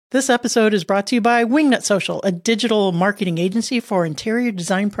This episode is brought to you by Wingnut Social, a digital marketing agency for interior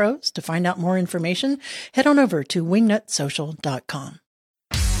design pros. To find out more information, head on over to wingnutsocial.com.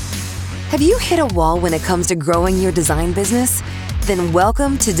 Have you hit a wall when it comes to growing your design business? Then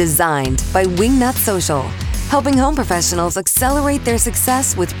welcome to Designed by Wingnut Social, helping home professionals accelerate their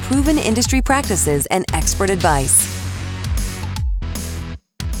success with proven industry practices and expert advice.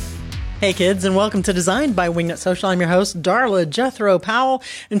 Hey kids, and welcome to Designed by Wingnut Social. I'm your host, Darla Jethro Powell,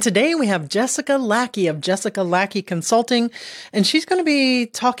 and today we have Jessica Lackey of Jessica Lackey Consulting, and she's going to be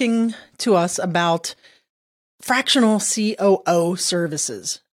talking to us about fractional COO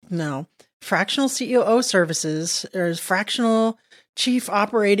services. Now, fractional COO services, there's fractional Chief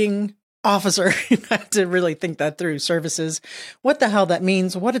Operating Officer. I have to really think that through. Services, what the hell that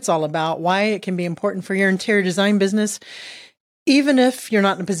means, what it's all about, why it can be important for your interior design business. Even if you're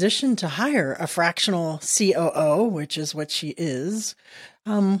not in a position to hire a fractional COO, which is what she is,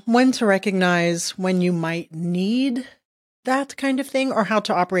 when to recognize when you might need that kind of thing or how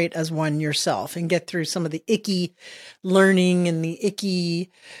to operate as one yourself and get through some of the icky learning and the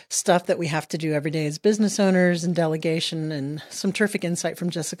icky stuff that we have to do every day as business owners and delegation, and some terrific insight from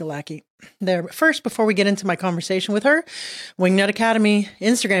Jessica Lackey there. But first, before we get into my conversation with her, Wingnut Academy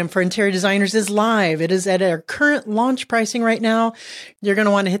Instagram for interior designers is live. It is at our current launch pricing right now. You're going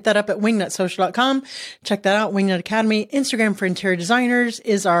to want to hit that up at wingnutsocial.com. Check that out. Wingnut Academy Instagram for interior designers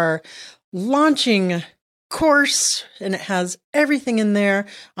is our launching course, and it has everything in there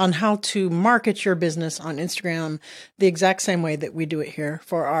on how to market your business on Instagram the exact same way that we do it here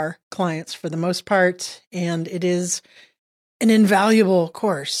for our clients for the most part. And it is an invaluable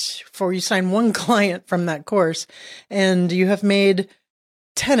course. For you sign one client from that course and you have made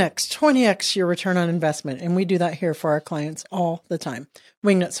 10x, 20x your return on investment. And we do that here for our clients all the time.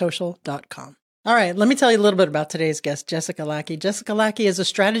 wingnutsocial.com. All right, let me tell you a little bit about today's guest, Jessica Lackey. Jessica Lackey is a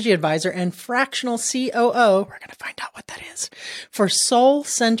strategy advisor and fractional COO. We're going to find out what that is for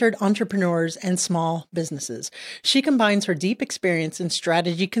soul-centered entrepreneurs and small businesses. She combines her deep experience in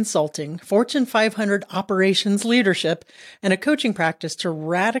strategy consulting, Fortune 500 operations leadership, and a coaching practice to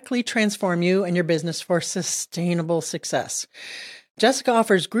radically transform you and your business for sustainable success. Jessica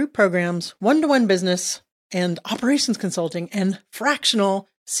offers group programs, one-to-one business, and operations consulting, and fractional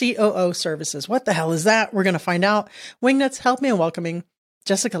COO services. What the hell is that? We're going to find out. Wingnuts, help me in welcoming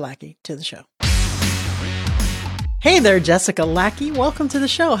Jessica Lackey to the show. Hey there, Jessica Lackey. Welcome to the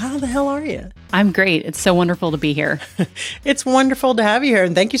show. How the hell are you? I'm great. It's so wonderful to be here. It's wonderful to have you here.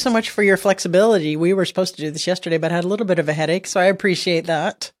 And thank you so much for your flexibility. We were supposed to do this yesterday, but had a little bit of a headache. So I appreciate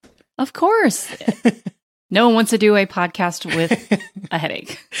that. Of course. No one wants to do a podcast with a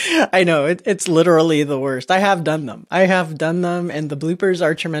headache. I know. It's literally the worst. I have done them. And the bloopers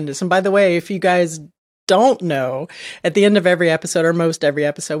are tremendous. And by the way, if you guys don't know, at the end of every episode, or most every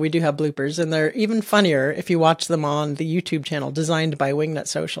episode, we do have bloopers. And they're even funnier if you watch them on the YouTube channel, Designed by Wingnut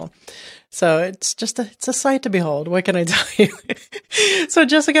Social. So it's a sight to behold. What can I tell you? So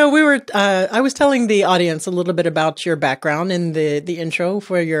Jessica, I was telling the audience a little bit about your background in the intro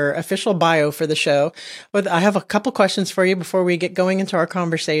for your official bio for the show. But I have a couple questions for you before we get going into our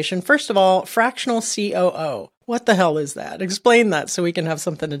conversation. First of all, fractional COO. What the hell is that? Explain that so we can have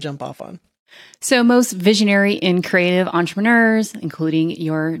something to jump off on. So most visionary and creative entrepreneurs, including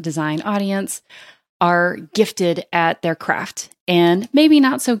your design audience, are gifted at their craft and maybe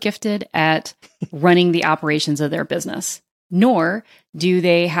not so gifted at running the operations of their business, nor do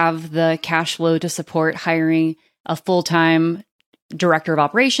they have the cash flow to support hiring a full-time director of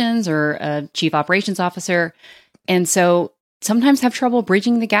operations or a chief operations officer. And so sometimes have trouble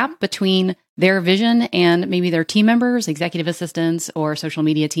bridging the gap between their vision and maybe their team members, executive assistants, or social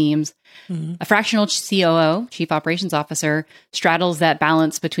media teams. Mm-hmm. A fractional COO, chief operations officer, straddles that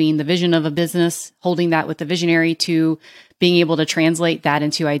balance between the vision of a business, holding that with the visionary, to being able to translate that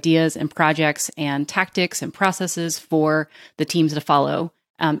into ideas and projects and tactics and processes for the teams to follow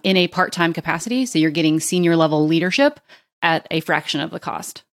in a part-time capacity. So you're getting senior level leadership at a fraction of the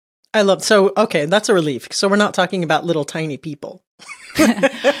cost. So, okay, that's a relief. So we're not talking about little tiny people.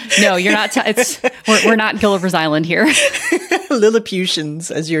 No, you're not. We're not Gulliver's Island here. Lilliputians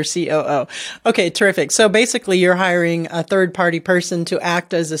as your COO. Okay, terrific. So basically you're hiring a third party person to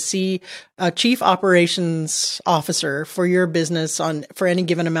act as a chief operations officer for your business for any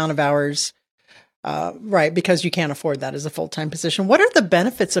given amount of hours. Right, because you can't afford that as a full-time position. What are the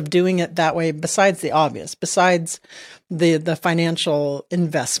benefits of doing it that way besides the obvious, besides the financial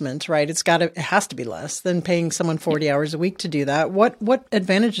investment, right? It has to be less than paying someone 40 hours a week to do that. What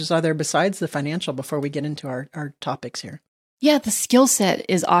advantages are there besides the financial before we get into our topics here? Yeah, the skill set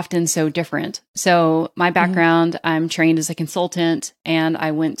is often so different. So my background, I'm trained as a consultant, and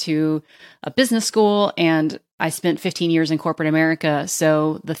I went to a business school, and I spent 15 years in corporate America.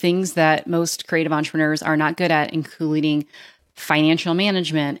 So the things that most creative entrepreneurs are not good at, including financial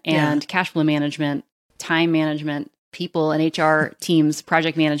management and cash flow management, time management, people and HR teams,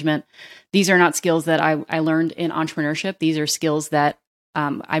 project management, these are not skills that I learned in entrepreneurship. These are skills that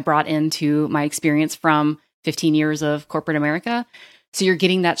I brought into my experience from 15 years of corporate America. So you're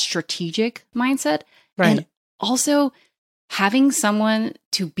getting that strategic mindset. Right. And also having someone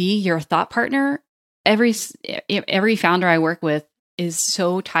to be your thought partner. Every founder I work with is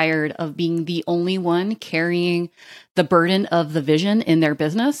so tired of being the only one carrying the burden of the vision in their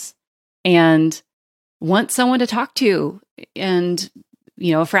business and want someone to talk to. And,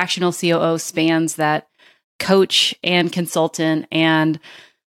 a fractional COO spans that coach and consultant and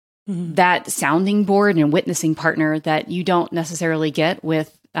that sounding board and witnessing partner that you don't necessarily get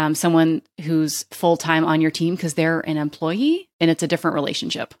with someone who's full-time on your team because they're an employee and it's a different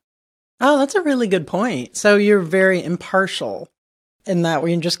relationship. Oh, that's a really good point. So you're very impartial in that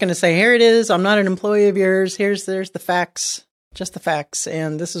we're just going to say, here it is. I'm not an employee of yours. There's the facts, just the facts.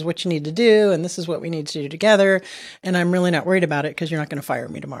 And this is what you need to do. And this is what we need to do together. And I'm really not worried about it because you're not going to fire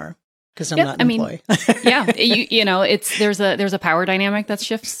me tomorrow. Because I'm not an employee. There's a power dynamic that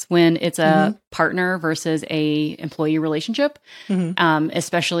shifts when it's a partner versus a employee relationship,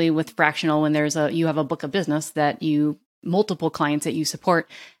 especially with fractional when you have a book of business that multiple clients that you support.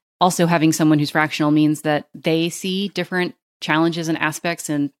 Also having someone who's fractional means that they see different challenges and aspects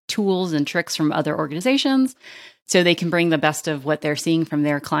and tools and tricks from other organizations, so they can bring the best of what they're seeing from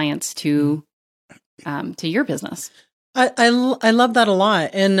their clients to your business. I love that a lot.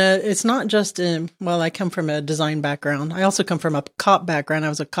 And it's not just I come from a design background. I also come from a cop background. I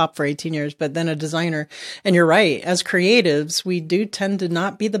was a cop for 18 years, but then a designer. And you're right. As creatives, we do tend to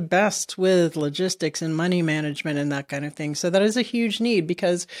not be the best with logistics and money management and that kind of thing. So that is a huge need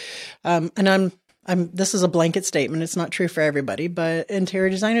because, this is a blanket statement. It's not true for everybody, but interior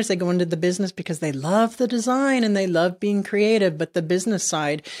designers, they go into the business because they love the design and they love being creative. But the business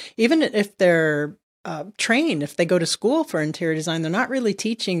side, even if they're trained, if they go to school for interior design, they're not really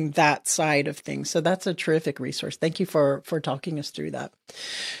teaching that side of things. So that's a terrific resource. Thank you for talking us through that.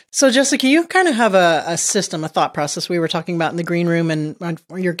 So Jessica, you kind of have a system, a thought process we were talking about in the green room and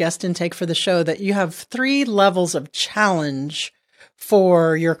your guest intake for the show, that you have 3 levels of challenge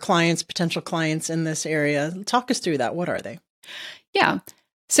for your clients, potential clients in this area. Talk us through that. What are they? Yeah.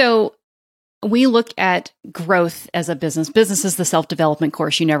 So we look at growth as a business. Business is the self-development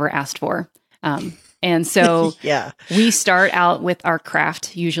course you never asked for. And so we start out with our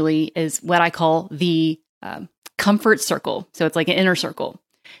craft, usually is what I call the comfort circle. So it's like an inner circle.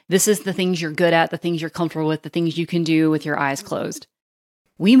 This is the things you're good at, the things you're comfortable with, the things you can do with your eyes closed.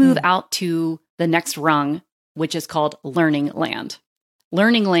 We move out to the next rung, which is called learning land.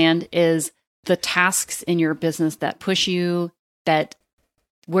 Learning land is the tasks in your business that push you,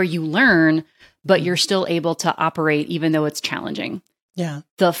 where you learn, but you're still able to operate even though it's challenging. Yeah.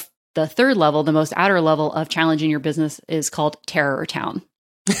 The third level, the most outer level of challenge in your business is called Terror Town.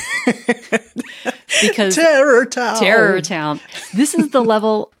 Because Terror Town. This is the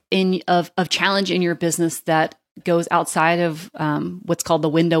level of challenge in your business that goes outside of what's called the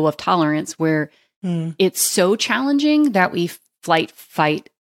window of tolerance, where it's so challenging that we fight,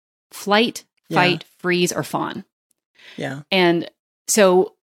 freeze, or fawn. Yeah. And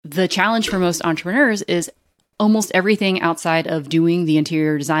so the challenge for most entrepreneurs is almost everything outside of doing the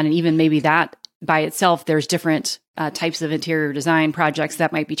interior design, and even maybe that by itself, there's different types of interior design projects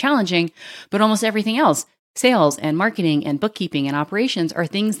that might be challenging, but almost everything else, sales and marketing and bookkeeping and operations, are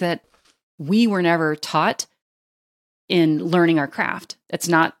things that we were never taught in learning our craft. It's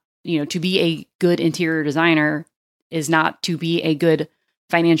not, to be a good interior designer is not to be a good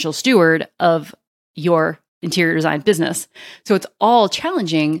financial steward of your interior design business. So it's all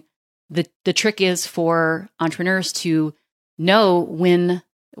challenging. The trick is for entrepreneurs to know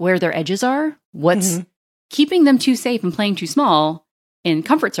where their edges are, what's keeping them too safe and playing too small in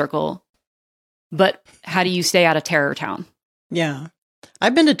comfort circle, but how do you stay out of Terror Town? Yeah.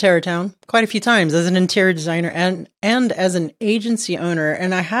 I've been to Terror Town quite a few times as an interior designer and as an agency owner,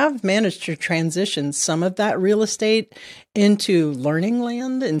 and I have managed to transition some of that real estate into learning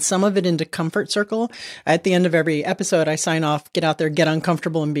land and some of it into comfort circle. At the end of every episode, I sign off, get out there, get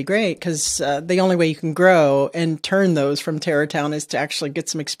uncomfortable, and be great, because the only way you can grow and turn those from Terror Town is to actually get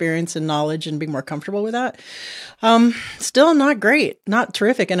some experience and knowledge and be more comfortable with that. Still not great, not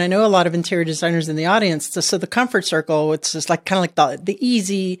terrific. And I know a lot of interior designers in the audience. So the comfort circle, it's just like kind of like the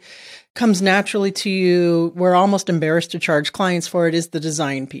easy, comes naturally to you. We're almost embarrassed to charge clients for it, is the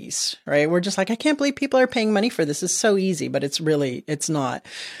design piece, right? We're just like, I can't believe people are paying money for this. It's so easy, but it's not.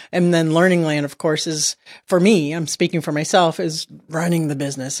 And then Learning Land, of course, is, for me, I'm speaking for myself, is running the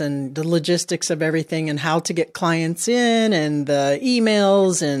business and the logistics of everything and how to get clients in and the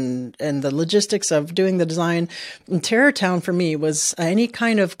emails and the logistics of doing the design. And Terratown for me was any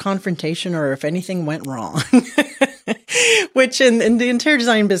kind of confrontation or if anything went wrong. Which in the interior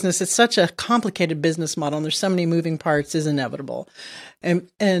design business, it's such a complicated business model and there's so many moving parts, is inevitable.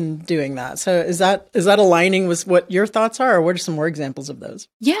 And doing that. So is that aligning with what your thoughts are, or what are some more examples of those?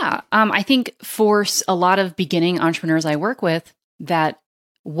 Yeah. I think for a lot of beginning entrepreneurs I work with, that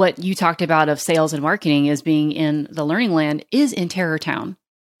what you talked about of sales and marketing as being in the Learning Land is in Terratown.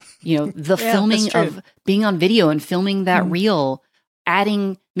 You know, the filming of being on video and filming that reel,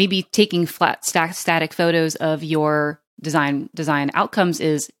 adding, maybe taking flat static photos of your design outcomes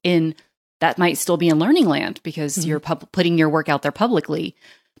is in, that might still be in Learning Land because you're putting your work out there publicly,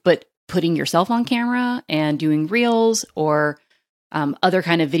 but putting yourself on camera and doing reels or other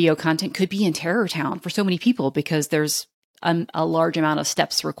kind of video content could be in Terratown for so many people because there's a large amount of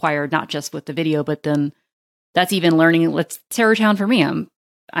steps required, not just with the video, but then that's even learning. Let's Terratown for me.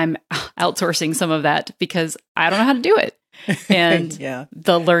 I'm outsourcing some of that because I don't know how to do it. And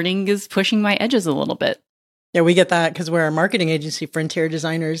the learning is pushing my edges a little bit. Yeah, we get that because we're a marketing agency for interior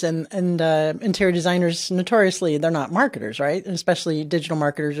designers, and interior designers, notoriously, they're not marketers, right? And especially digital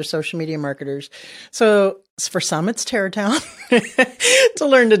marketers or social media marketers. So for some, it's Terratown to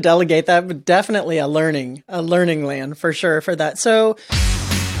learn to delegate that, but definitely a learning land for sure for that. So,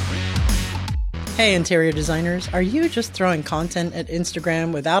 hey, interior designers, are you just throwing content at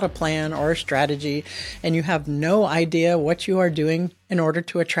Instagram without a plan or a strategy, and you have no idea what you are doing in order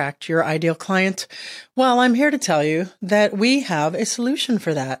to attract your ideal client? Well, I'm here to tell you that we have a solution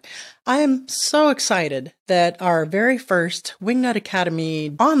for that. I am so excited that our very first Wingnut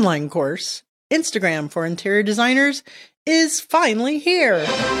Academy online course, Instagram for Interior Designers, is finally here.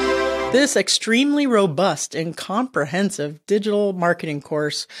 This extremely robust and comprehensive digital marketing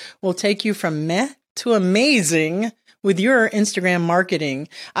course will take you from meh to amazing with your Instagram marketing.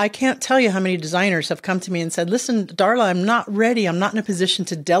 I can't tell you how many designers have come to me and said, listen, Darla, I'm not ready. I'm not in a position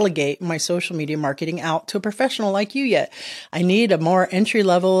to delegate my social media marketing out to a professional like you yet. I need a more entry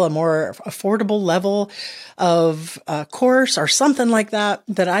level, a more affordable level of course or something like that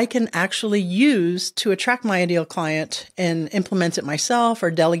I can actually use to attract my ideal client and implement it myself or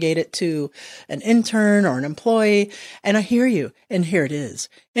delegate it to an intern or an employee. And I hear you. And here it is.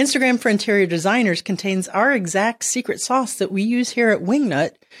 Instagram for Interior Designers contains our exact secret sauce that we use here at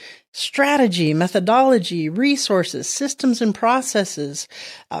Wingnut: strategy, methodology, resources, systems and processes,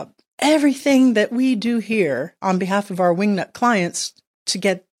 everything that we do here on behalf of our Wingnut clients to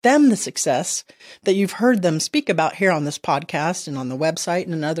get them the success that you've heard them speak about here on this podcast and on the website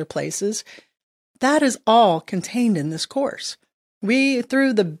and in other places. That is all contained in this course. We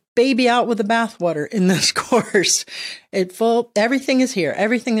threw the baby out with the bathwater in this course. Everything is here,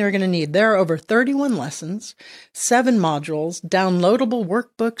 everything they're going to need. There are over 31 lessons, 7 modules, downloadable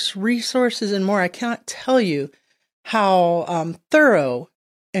workbooks, resources, and more. I cannot tell you how thorough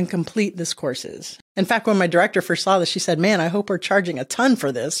and complete this course is. In fact, when my director first saw this, she said, man, I hope we're charging a ton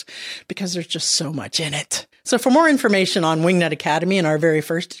for this because there's just so much in it. So for more information on Wingnut Academy and our very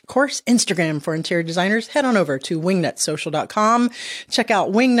first course, Instagram for Interior Designers, head on over to wingnutsocial.com. Check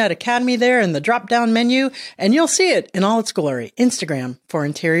out Wingnut Academy there in the drop-down menu, and you'll see it in all its glory. Instagram for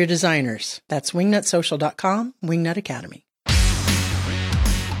Interior Designers. That's wingnutsocial.com, Wingnut Academy.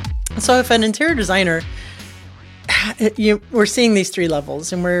 So if an interior designer, we're seeing these 3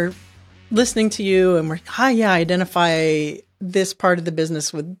 levels and we're listening to you and we're, identify this part of the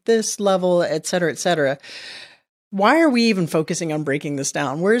business with this level, et cetera, et cetera. Why are we even focusing on breaking this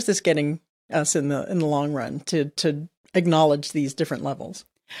down? Where is this getting us in the long run to acknowledge these different levels?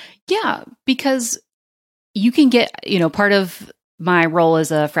 Yeah, because you can get, part of my role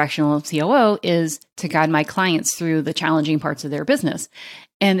as a fractional COO is to guide my clients through the challenging parts of their business.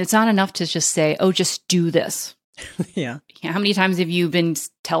 And it's not enough to just say, oh, just do this. Yeah. How many times have you been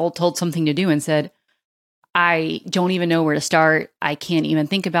told something to do and said, I don't even know where to start. I can't even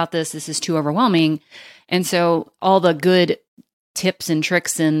think about this. This is too overwhelming. And so all the good tips and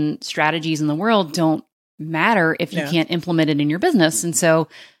tricks and strategies in the world don't matter if you can't implement it in your business. And so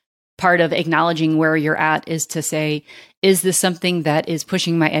part of acknowledging where you're at is to say, is this something that is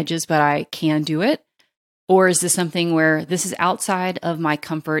pushing my edges, but I can do it? Or is this something where this is outside of my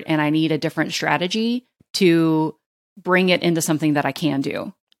comfort and I need a different strategy to bring it into something that I can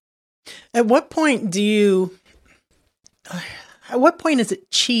do? At what point do you, at what point is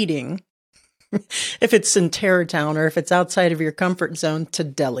it cheating if it's in Terrortown or if it's outside of your comfort zone to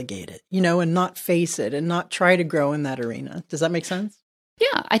delegate it, and not face it and not try to grow in that arena? Does that make sense?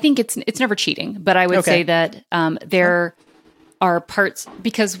 Yeah, I think it's never cheating, but I would say that there are parts,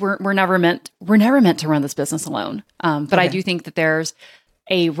 because we're never meant to run this business alone. But I do think that there's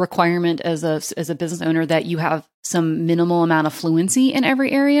a requirement as a business owner that you have some minimal amount of fluency in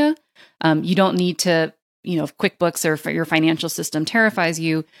every area. You don't need to, if QuickBooks or your financial system terrifies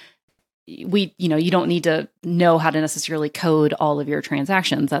you, you don't need to know how to necessarily code all of your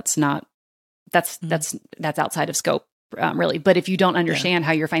transactions. That's outside of scope, really. But if you don't understand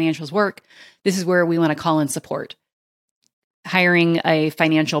how your financials work, this is where we want to call in support. Hiring a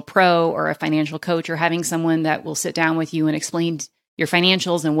financial pro or a financial coach, or having someone that will sit down with you and explain your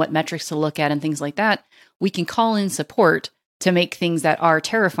financials and what metrics to look at and things like that. We can call in support to make things that are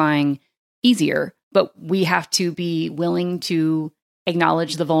terrifying easier, but we have to be willing to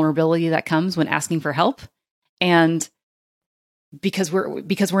acknowledge the vulnerability that comes when asking for help. And because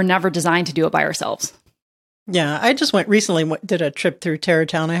we're never designed to do it by ourselves. Yeah. I just did a trip through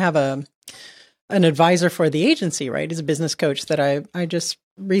Terrortown. I have an advisor for the agency, right? He's a business coach that I just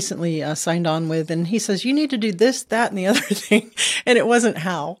recently signed on with. And he says, you need to do this, that, and the other thing. And it wasn't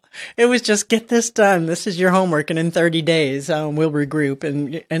how. It was just, get this done. This is your homework. And in 30 days, we'll regroup.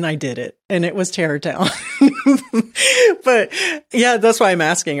 And I did it. And it was Terrortown. But yeah, that's why I'm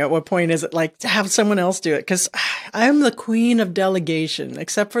asking, at what point is it like to have someone else do it? Because I'm the queen of delegation,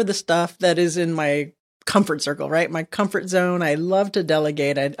 except for the stuff that is in my comfort circle, right? My comfort zone. I love to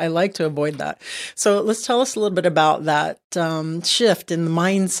delegate. I like to avoid that. So let's tell us a little bit about that shift in the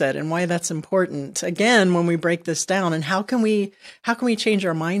mindset and why that's important. Again, when we break this down, and how can we change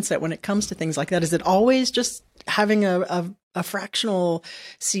our mindset when it comes to things like that? Is it always just having a fractional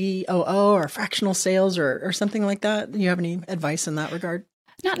COO or fractional sales or something like that? Do you have any advice in that regard?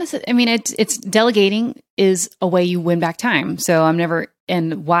 Not necessarily. I mean, it's delegating is a way you win back time. So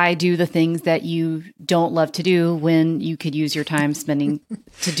and why do the things that you don't love to do when you could use your time spending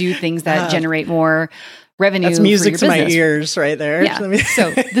to do things that generate more revenue? That's music for your to business. my ears right there. Yeah.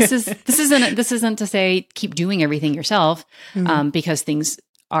 So this isn't to say keep doing everything yourself, because things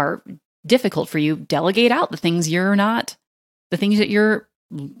are difficult for you. Delegate out the things that you're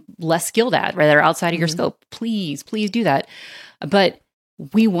less skilled at, right? That are outside of your scope. Please do that. But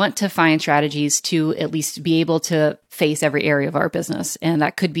we want to find strategies to at least be able to face every area of our business. And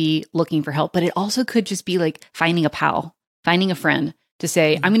that could be looking for help, but it also could just be like finding a pal, finding a friend to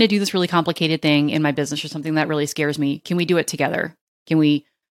say, I'm going to do this really complicated thing in my business or something that really scares me. Can we do it together? Can we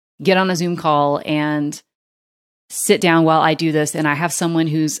get on a Zoom call and sit down while I do this? And I have someone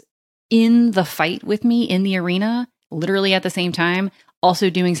who's in the fight with me in the arena, literally at the same time,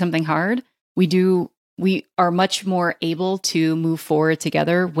 also doing something hard. We are much more able to move forward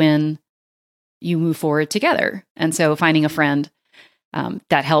together when you move forward together. And so finding a friend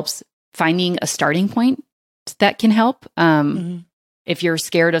that helps, finding a starting point that can help. If you're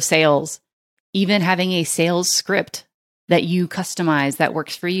scared of sales, even having a sales script that you customize that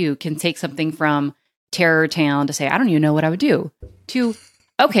works for you can take something from Terrortown to say, I don't even know what I would do, to,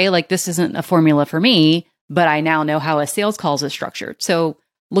 okay, like this isn't a formula for me, but I now know how a sales call is structured. So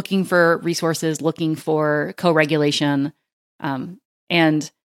looking for resources, looking for co-regulation,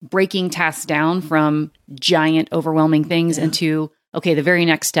 and breaking tasks down from giant, overwhelming things into, okay, the very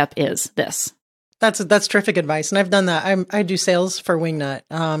next step is this. That's terrific advice. And I've done that. I do sales for Wingnut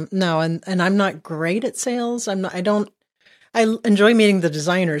now, and I'm not great at sales. I enjoy meeting the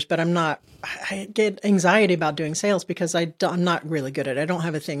designers, but I get anxiety about doing sales because I'm not really good at it. I don't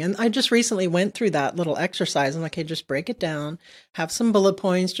have a thing. And I just recently went through that little exercise. I'm like, hey, just break it down, have some bullet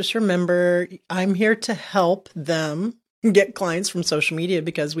points. Just remember, I'm here to help them get clients from social media,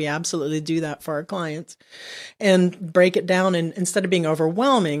 because we absolutely do that for our clients, and break it down. And instead of being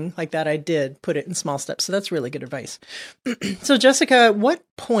overwhelming like that, I did put it in small steps. So that's really good advice. So Jessica, what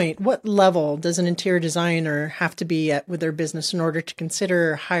level does an interior designer have to be at with their business in order to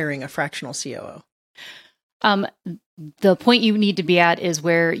consider hiring a fractional COO? The point you need to be at is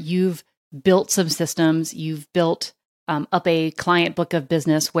where you've built some systems, you've built up a client book of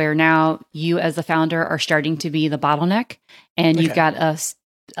business where now you as the founder are starting to be the bottleneck, and you've got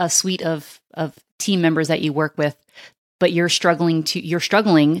a suite of team members that you work with, but you're struggling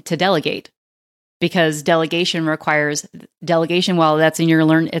to delegate, because delegation while that's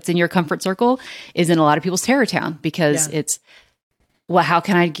in it's in your comfort circle, is in a lot of people's Terrortown, because it's, well, how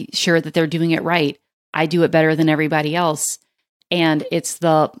can I be sure that they're doing it right? I do it better than everybody else. And it's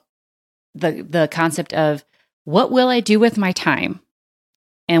the concept of, what will I do with my time?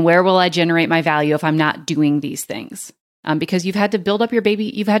 And where will I generate my value if I'm not doing these things? because you've had to build up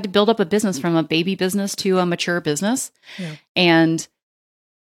a business from a baby business to a mature business. Yeah. And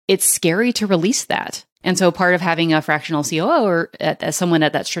it's scary to release that. And so part of having a fractional COO or as someone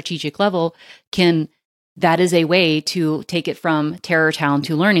at that strategic level that is a way to take it from terror town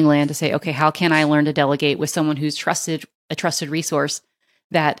to learning land to say, okay, how can I learn to delegate with someone who's a trusted resource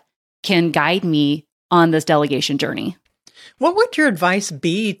that can guide me on this delegation journey? What would your advice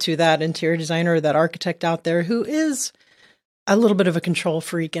be to that interior designer or that architect out there who is a little bit of a control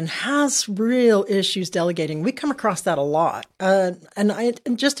freak and has real issues delegating? We come across that a lot. And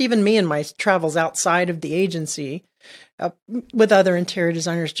just even me in my travels outside of the agency with other interior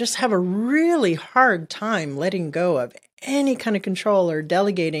designers just have a really hard time letting go of any kind of control or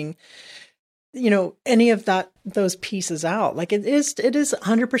delegating, any of those pieces out. Like it is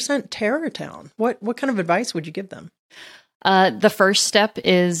 100% terror town. What kind of advice would you give them? The first step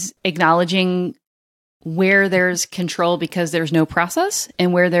is acknowledging where there's control because there's no process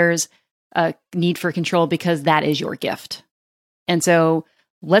and where there's a need for control because that is your gift. And so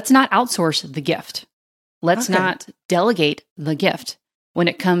let's not outsource the gift. Let's not delegate the gift when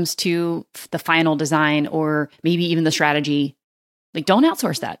it comes to the final design or maybe even the strategy. Like, don't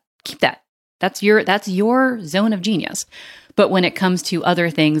outsource that. Keep that. That's your zone of genius. But when it comes to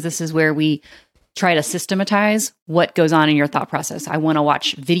other things, this is where we try to systematize what goes on in your thought process. I want to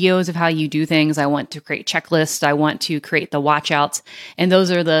watch videos of how you do things. I want to create checklists. I want to create the watch outs. And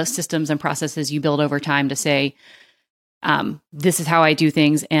those are the systems and processes you build over time to say, this is how I do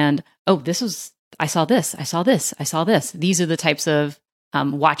things. And, I saw this. These are the types of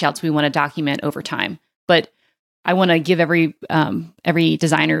watch outs we want to document over time. But I want to give every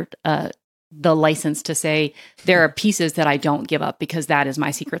designer the license to say, there are pieces that I don't give up because that is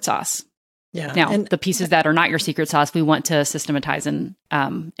my secret sauce. Yeah. Now, the pieces that are not your secret sauce, we want to systematize and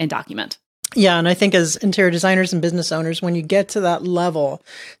document. Yeah. And I think as interior designers and business owners, when you get to that level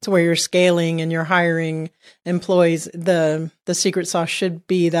to where you're scaling and you're hiring employees, the secret sauce should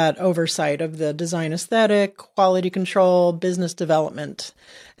be that oversight of the design aesthetic, quality control, business development,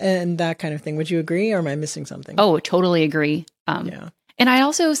 and that kind of thing. Would you agree, or am I missing something? Oh, totally agree. Yeah. And I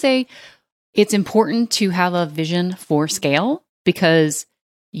also say it's important to have a vision for scale because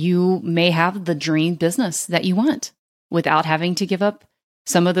you may have the dream business that you want without having to give up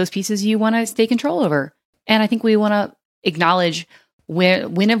some of those pieces you want to stay control over. And I think we want to acknowledge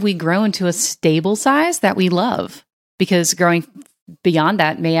when have we grown to a stable size that we love? Because growing beyond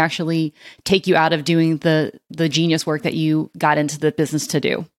that may actually take you out of doing the genius work that you got into the business to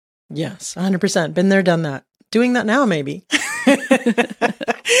do. Yes, 100%. Been there, done that. Doing that now, maybe.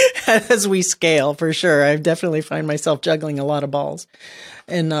 As we scale, for sure. I definitely find myself juggling a lot of balls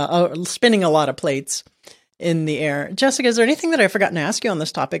and spinning a lot of plates in the air. Jessica, is there anything that I've forgotten to ask you on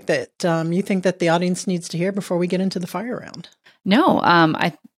this topic that you think that the audience needs to hear before we get into the fire round? No,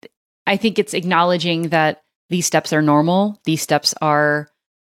 I think it's acknowledging that these steps are normal. These steps are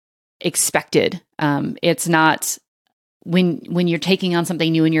expected. It's not when you're taking on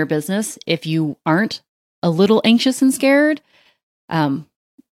something new in your business, if you aren't a little anxious and scared,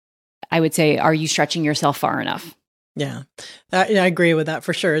 I would say, are you stretching yourself far enough? Yeah, I agree with that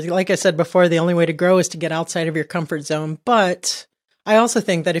for sure. Like I said before, the only way to grow is to get outside of your comfort zone. But I also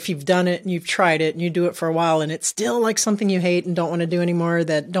think that if you've done it and you've tried it and you do it for a while and it's still like something you hate and don't want to do anymore,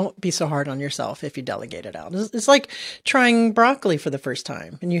 that don't be so hard on yourself if you delegate it out. It's like trying broccoli for the first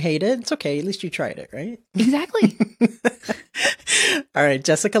time and you hate it. It's okay. At least you tried it, right? Exactly. All right,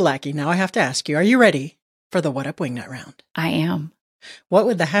 Jessica Lackey, now I have to ask you, are you ready for the What Up Wingnut round? I am. What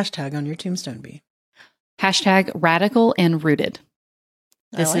would the hashtag on your tombstone be? Hashtag radical and rooted.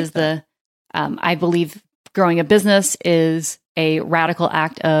 This is that. I believe growing a business is a radical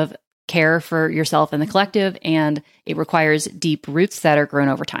act of care for yourself and the collective, and it requires deep roots that are grown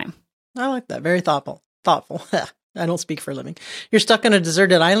over time. I like that. Very thoughtful. I don't speak for a living. You're stuck on a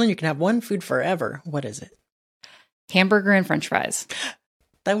deserted island. You can have one food forever. What is it? Hamburger and French fries.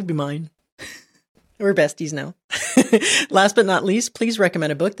 That would be mine. We're besties now. Last but not least, please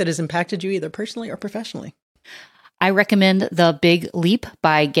recommend a book that has impacted you either personally or professionally. I recommend The Big Leap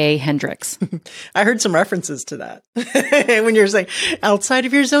by Gay Hendricks. I heard some references to that when you're saying outside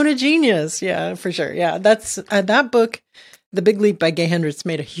of your zone of genius. Yeah, for sure. Yeah, that's that book, The Big Leap by Gay Hendricks,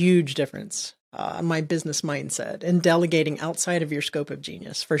 made a huge difference on my business mindset and delegating outside of your scope of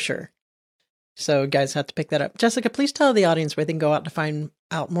genius, for sure. So guys have to pick that up. Jessica, please tell the audience where they can go out to find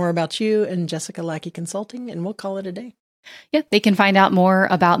out more about you and Jessica Lackey Consulting, and we'll call it a day. Yeah, they can find out more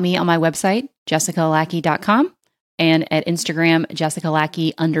about me on my website, jessicalackey.com, and at Instagram,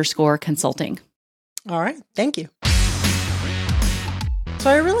 jessicalackey_consulting. All right. Thank you. So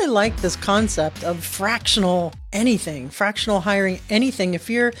I really like this concept of fractional anything, fractional hiring anything. I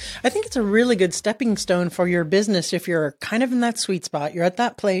think it's a really good stepping stone for your business if you're kind of in that sweet spot. You're at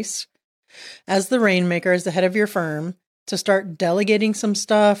that place as the rainmaker, as the head of your firm, to start delegating some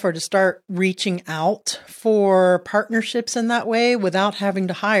stuff or to start reaching out for partnerships in that way without having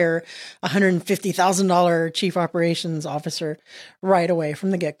to hire a $150,000 chief operations officer right away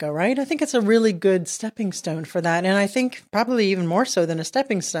from the get-go, right? I think it's a really good stepping stone for that. And I think probably even more so than a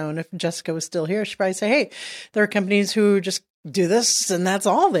stepping stone, if Jessica was still here, she'd probably say, hey, there are companies who just do this and that's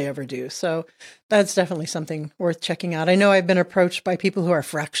all they ever do. So that's definitely something worth checking out. I know I've been approached by people who are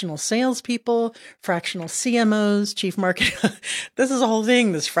fractional salespeople, fractional CMOs, chief marketing. This is a whole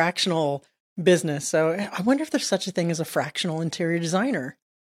thing, this fractional business. So I wonder if there's such a thing as a fractional interior designer.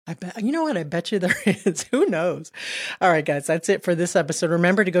 I bet, you know what? I bet you there is. Who knows? All right, guys, that's it for this episode.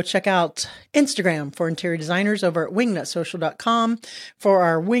 Remember to go check out Instagram for interior designers over at wingnutsocial.com for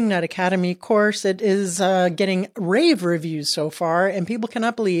our Wingnut Academy course. It is getting rave reviews so far, and people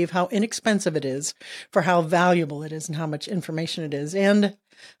cannot believe how inexpensive it is for how valuable it is and how much information it is. And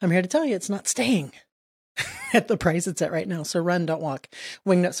I'm here to tell you, it's not staying at the price it's at right now. So run, don't walk.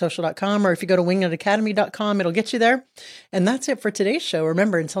 Wingnutsocial.com, or if you go to wingnutacademy.com, it'll get you there. And that's it for today's show.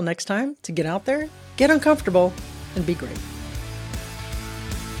 Remember, until next time, to get out there, get uncomfortable, and be great.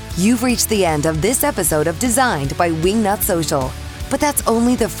 You've reached the end of this episode of Designed by Wingnut Social. But that's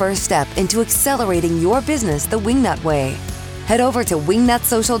only the first step into accelerating your business the Wingnut way. Head over to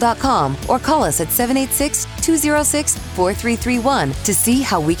wingnutsocial.com or call us at 786-206-4331 to see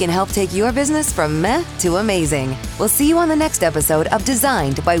how we can help take your business from meh to amazing. We'll see you on the next episode of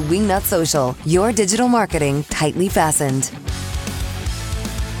Designed by Wingnut Social, your digital marketing tightly fastened.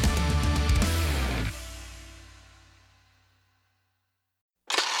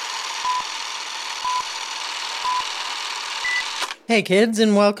 Hey kids,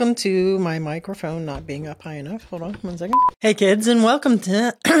 and welcome to my microphone not being up high enough. Hold on 1 second. Hey kids, and welcome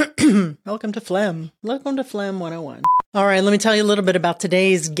to welcome to Phlegm. Welcome to Phlegm 101. All right, let me tell you a little bit about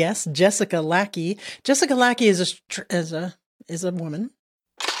today's guest, Jessica Lackey. Jessica Lackey is a woman.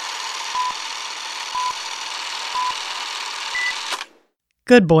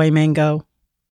 Good boy, Mango.